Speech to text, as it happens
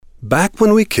Back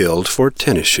when we killed for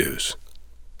tennis shoes.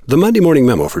 The Monday Morning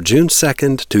Memo for June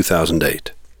 2nd,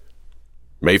 2008.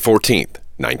 May 14th,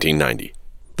 1990.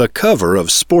 The cover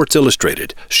of Sports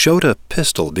Illustrated showed a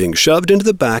pistol being shoved into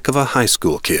the back of a high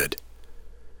school kid.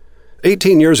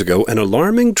 18 years ago, an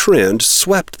alarming trend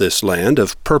swept this land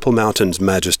of Purple Mountain's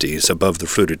majesties above the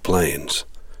fruited plains.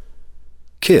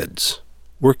 Kids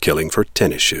were killing for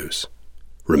tennis shoes.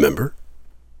 Remember?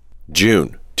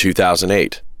 June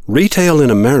 2008. Retail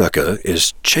in America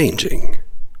is changing.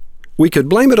 We could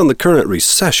blame it on the current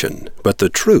recession, but the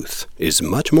truth is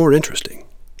much more interesting.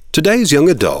 Today's young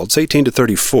adults, 18 to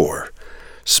 34,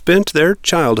 spent their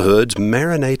childhoods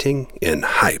marinating in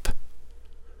hype.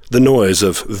 The noise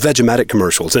of Vegematic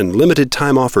commercials and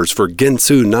limited-time offers for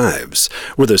Ginsu knives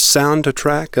were the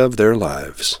soundtrack of their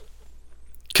lives.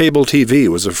 Cable TV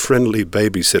was a friendly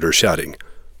babysitter shouting,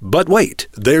 "But wait,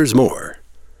 there's more."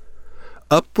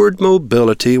 Upward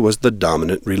mobility was the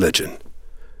dominant religion.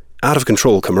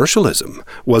 Out-of-control commercialism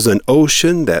was an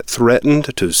ocean that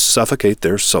threatened to suffocate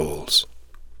their souls.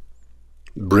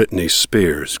 Britney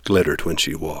Spears glittered when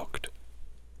she walked.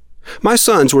 My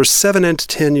sons were 7 and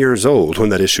 10 years old when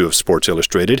that issue of Sports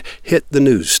Illustrated hit the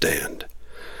newsstand.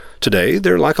 Today,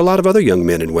 they're like a lot of other young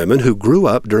men and women who grew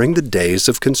up during the days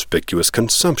of conspicuous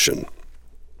consumption.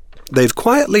 They've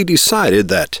quietly decided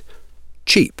that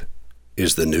cheap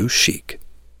is the new chic.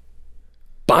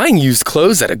 Buying used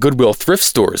clothes at a Goodwill thrift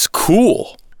store is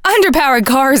cool. Underpowered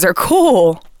cars are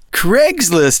cool.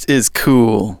 Craigslist is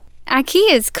cool.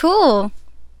 IKEA is cool.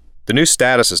 The new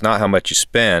status is not how much you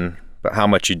spend, but how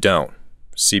much you don't.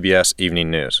 CBS Evening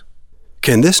News.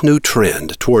 Can this new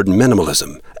trend toward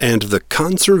minimalism and the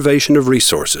conservation of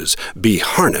resources be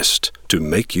harnessed to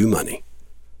make you money?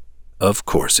 Of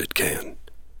course it can.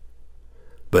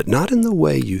 But not in the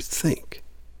way you think.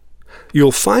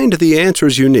 You'll find the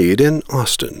answers you need in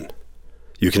Austin.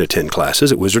 You can attend classes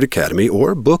at Wizard Academy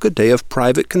or book a day of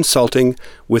private consulting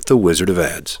with the Wizard of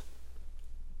Ads.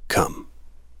 Come.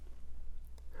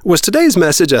 Was today's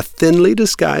message a thinly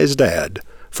disguised ad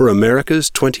for America's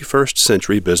 21st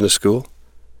century business school?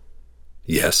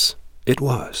 Yes, it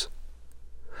was.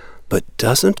 But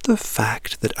doesn't the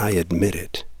fact that I admit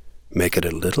it make it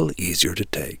a little easier to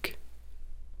take?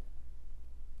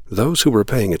 Those who were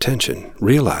paying attention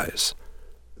realize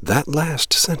that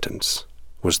last sentence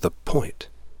was the point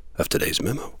of today's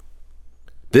memo.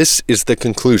 This is the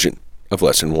conclusion of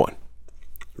Lesson 1.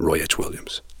 Roy H.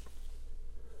 Williams.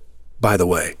 By the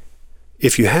way,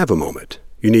 if you have a moment,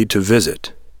 you need to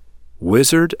visit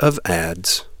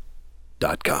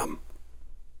wizardofads.com.